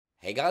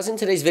Hey guys, in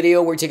today's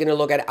video, we're taking a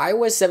look at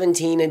iOS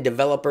 17 and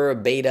Developer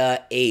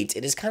Beta 8.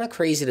 It is kind of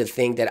crazy to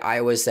think that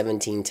iOS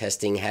 17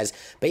 testing has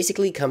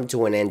basically come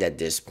to an end at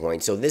this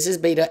point. So this is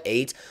Beta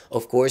 8.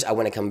 Of course, I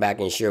want to come back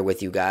and share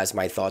with you guys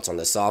my thoughts on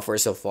the software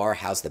so far.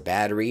 How's the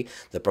battery,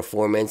 the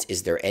performance,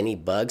 is there any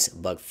bugs,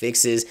 bug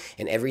fixes,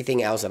 and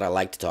everything else that I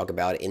like to talk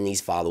about in these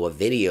follow-up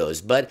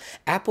videos. But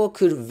Apple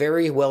could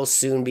very well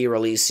soon be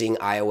releasing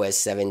iOS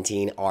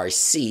 17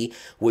 RC,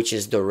 which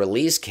is the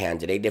release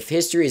candidate. If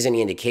history is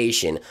any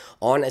indication,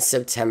 on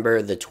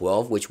September the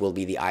 12th, which will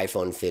be the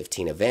iPhone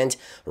 15 event.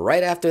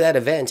 Right after that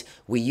event,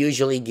 we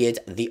usually get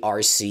the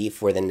RC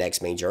for the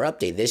next major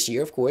update. This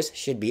year, of course,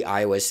 should be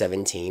iOS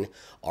 17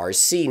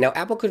 RC. Now,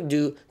 Apple could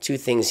do two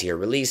things here.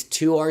 Release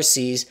two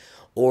RCs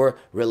or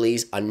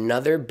release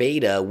another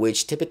beta,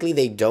 which typically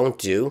they don't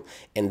do,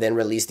 and then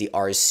release the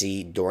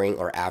RC during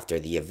or after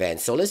the event.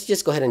 So let's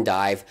just go ahead and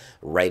dive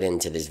right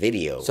into this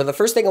video. So the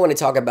first thing I want to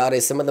talk about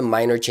is some of the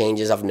minor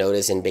changes I've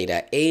noticed in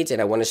Beta 8,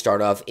 and I want to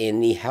start off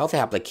in the health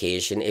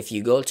application. If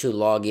you go to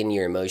log in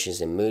your emotions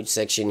and mood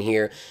section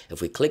here,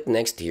 if we click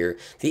next here,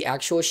 the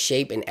actual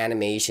shape and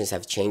animations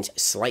have changed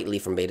slightly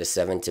from Beta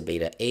 7 to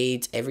Beta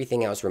 8.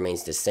 Everything else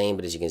remains the same,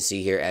 but as you can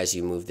see here, as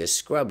you move this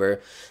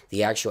scrubber,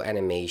 the actual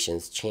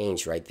animations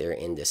change right there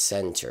in the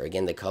center.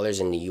 Again, the colors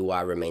in the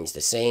UI remains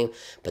the same,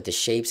 but the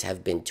shapes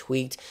have been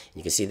tweaked.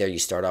 You can see there you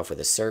start off with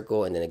a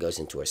circle and then it goes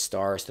into a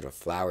star, sort of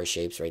flower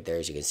shapes right there,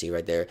 as you can see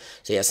right there.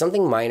 So yeah,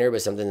 something minor,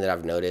 but something that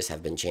I've noticed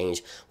have been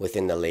changed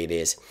within the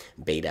latest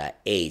Beta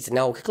 8.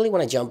 Now, I quickly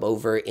want to jump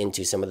over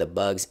into some of the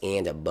bugs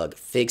and bug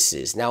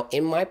fixes. Now,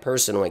 in my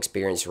personal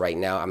experience right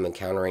now, I'm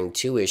encountering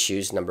two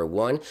issues. Number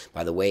one,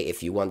 by the way,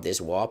 if you want this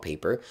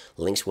wallpaper,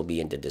 links will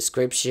be in the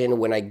description.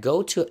 When I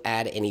go to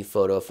add any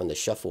photo from the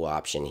shuffle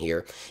option here,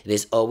 it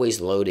is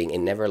always loading. It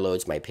never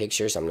loads my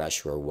pictures. I'm not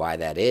sure why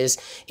that is.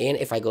 And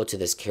if I go to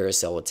this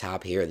carousel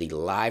top here, the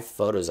live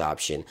photos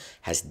option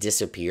has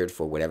disappeared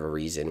for whatever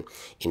reason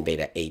in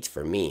Beta 8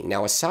 for me.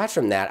 Now, aside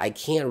from that, I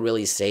can't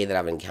really say that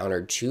I've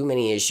encountered too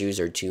many issues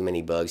or too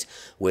many bugs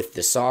with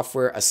the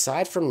software,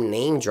 aside from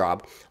name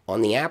drop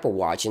on the Apple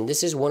Watch. And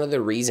this is one of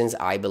the reasons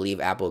I believe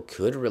Apple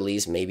could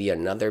release maybe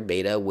another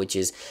beta, which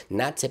is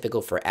not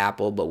typical for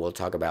Apple, but we'll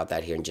talk about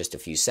that here in just a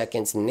few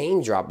seconds.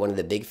 Name drop, one of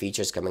the big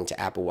features coming to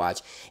Apple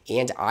Watch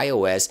and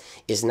iOS,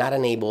 is not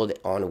enabled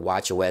on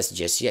watchOS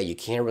just yet. You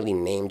can't really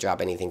name drop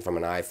anything from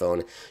an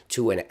iPhone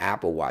to an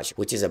Apple Watch,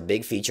 which is a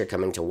big feature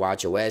coming to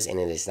watchOS, and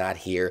it is not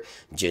here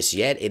just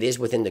yet. It is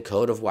within the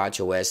code of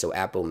watchOS, so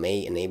Apple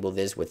may enable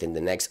this within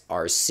the next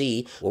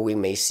RC, or we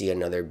may see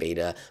another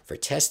beta for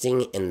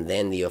testing and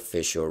then the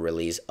official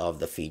release of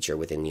the feature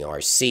within the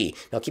RC.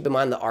 Now, keep in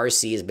mind the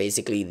RC is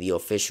basically the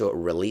official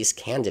release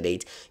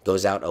candidate,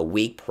 goes out a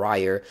week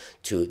prior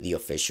to the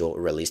official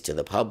release to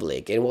the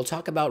public. And we'll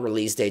talk about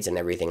release dates and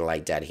everything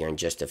like that here in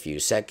just a few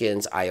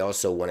seconds. I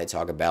also want to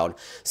talk about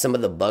some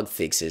of the bug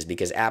fixes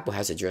because Apple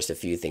has addressed a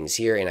few things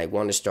here, and I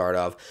want to start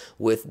off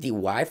with the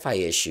Wi-Fi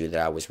issue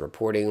that I was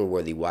reporting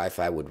where the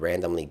Wi-Fi would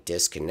randomly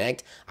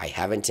disconnect. I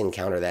haven't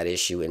encountered that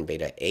issue in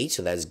Beta 8,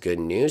 so that's good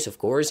news, of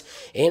course.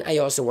 And I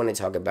also want to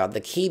talk about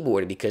the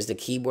keyboard because the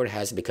keyboard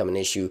has become an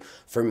issue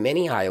for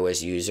many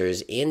iOS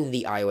users in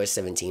the iOS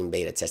 17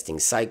 beta testing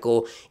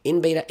cycle. In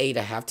Beta 8,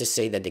 I have to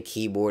say that the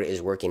keyboard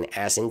is working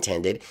as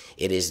intended.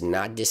 It is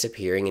not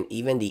disappearing, and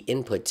even the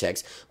input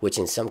text, which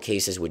in some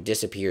cases would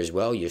disappear as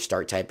well. You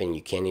start typing,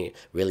 you can't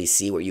really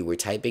see what you were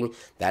typing.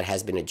 That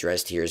has been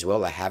addressed here as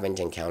well. I haven't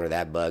encountered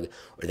that bug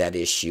or that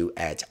issue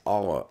at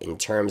all. In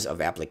terms of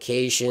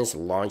applications,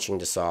 launching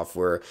the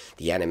software,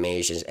 the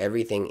animations,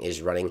 everything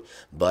is running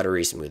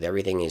buttery smooth.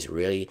 Everything is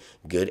really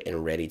good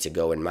and ready to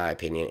go, in my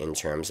opinion, in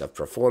terms of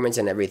performance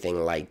and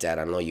everything like that.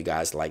 I know you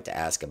guys like to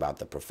ask about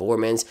the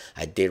performance.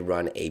 I did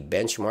run a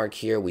benchmark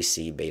here. We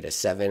see Beta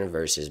 7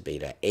 versus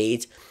Beta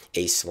 8.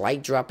 A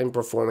slight drop in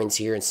performance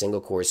here in single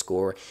core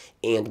score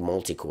and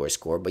multi-core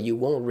score, but you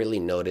won't really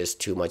notice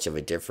too much of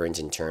a difference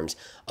in terms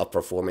of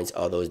performance,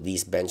 although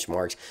these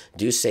benchmarks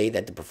do say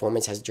that the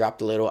performance has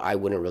dropped a little. I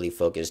wouldn't really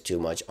focus too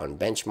much on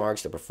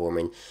benchmarks. The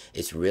performance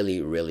is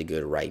really, really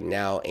good right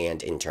now.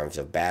 And in terms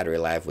of battery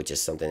life, which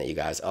is something that you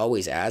guys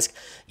always ask,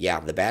 yeah,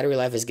 the battery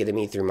life is getting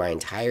me through my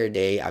entire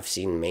day. I've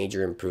seen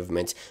major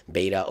improvements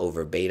beta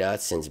over beta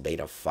since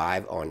Beta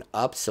 5 on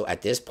up. So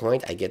at this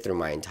point, I get through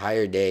my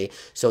entire day.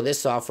 So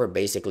this software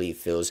basically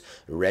feels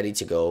ready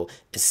to go,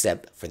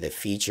 except for the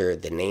feature,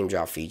 the name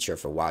drop feature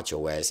for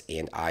watchOS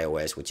and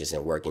iOS, which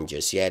isn't working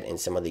just yet, and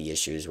some of the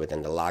issues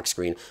within the lock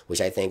screen, which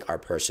I think are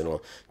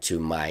personal to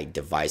my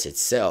device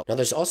itself. Now,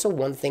 there's also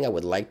one thing I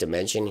would like to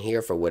mention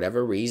here. For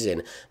whatever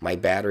reason, my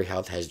battery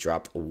health has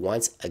dropped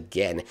once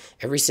again.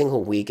 Every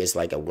single week is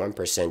like a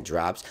 1%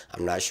 drops.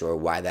 I'm not sure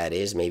why that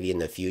is. Maybe in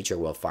the future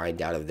we'll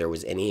find out if there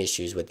was any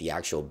issues with the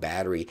actual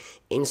battery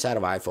inside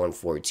of iPhone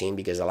 14,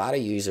 because a lot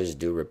of users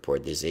do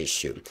report this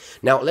issue.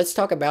 Now, let's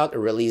talk about a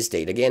release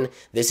date. Again,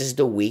 this is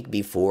the week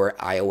before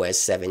iOS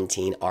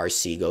 17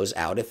 RC goes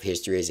out. If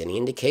history is any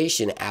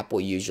indication, Apple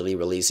usually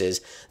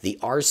releases the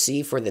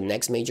RC for the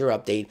next major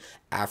update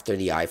after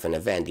the iPhone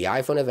event. The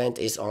iPhone event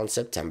is on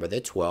September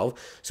the 12th,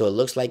 so it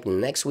looks like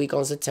next week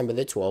on September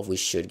the 12th, we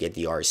should get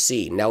the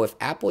RC. Now, if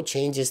Apple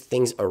changes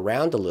things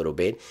around a little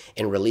bit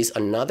and release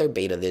another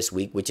beta this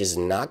week, which is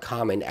not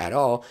common at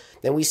all,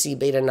 then we see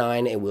beta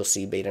 9, and we'll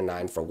see beta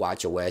 9 for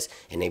watchOS,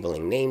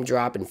 enabling name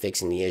drop and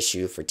fixing the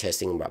issue for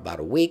testing about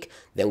a week.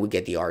 Then we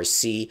get the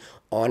RC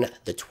on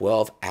the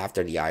 12th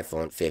after the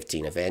iPhone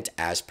 15 event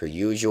as per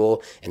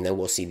usual, and then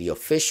we'll see the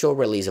official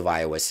release of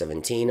iOS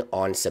 17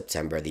 on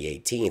September the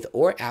 18th.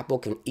 Or Apple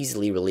can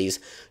easily release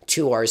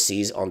 2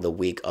 RCs on the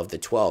week of the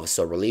 12th.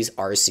 So release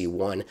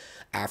RC1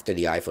 after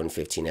the iPhone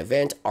 15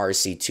 event,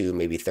 RC2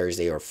 maybe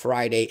Thursday or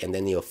Friday, and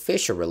then the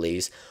official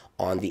release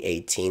on the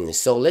 18th.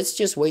 So let's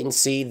just wait and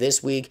see.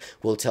 This week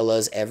will tell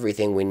us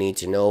everything we need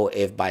to know.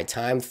 If by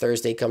time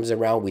Thursday comes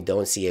around we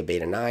don't see a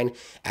beta 9,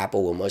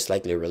 Apple will most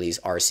likely release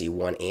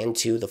RC1 and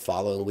 2 the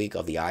following week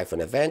of the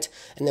iPhone event,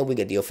 and then we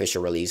get the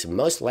official release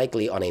most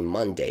likely on a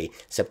Monday,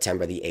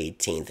 September the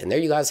 18th. And there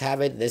you guys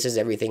have it. This is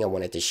everything I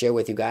wanted to share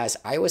with you guys.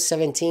 iOS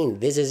 17,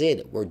 this is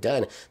it. We're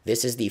done.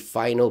 This is the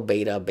final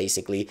beta.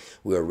 Basically,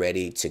 we're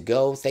ready to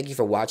go. Thank you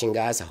for watching,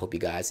 guys. I hope you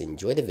guys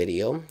enjoyed the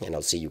video, and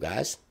I'll see you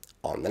guys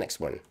on the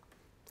next one.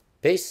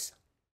 Peace.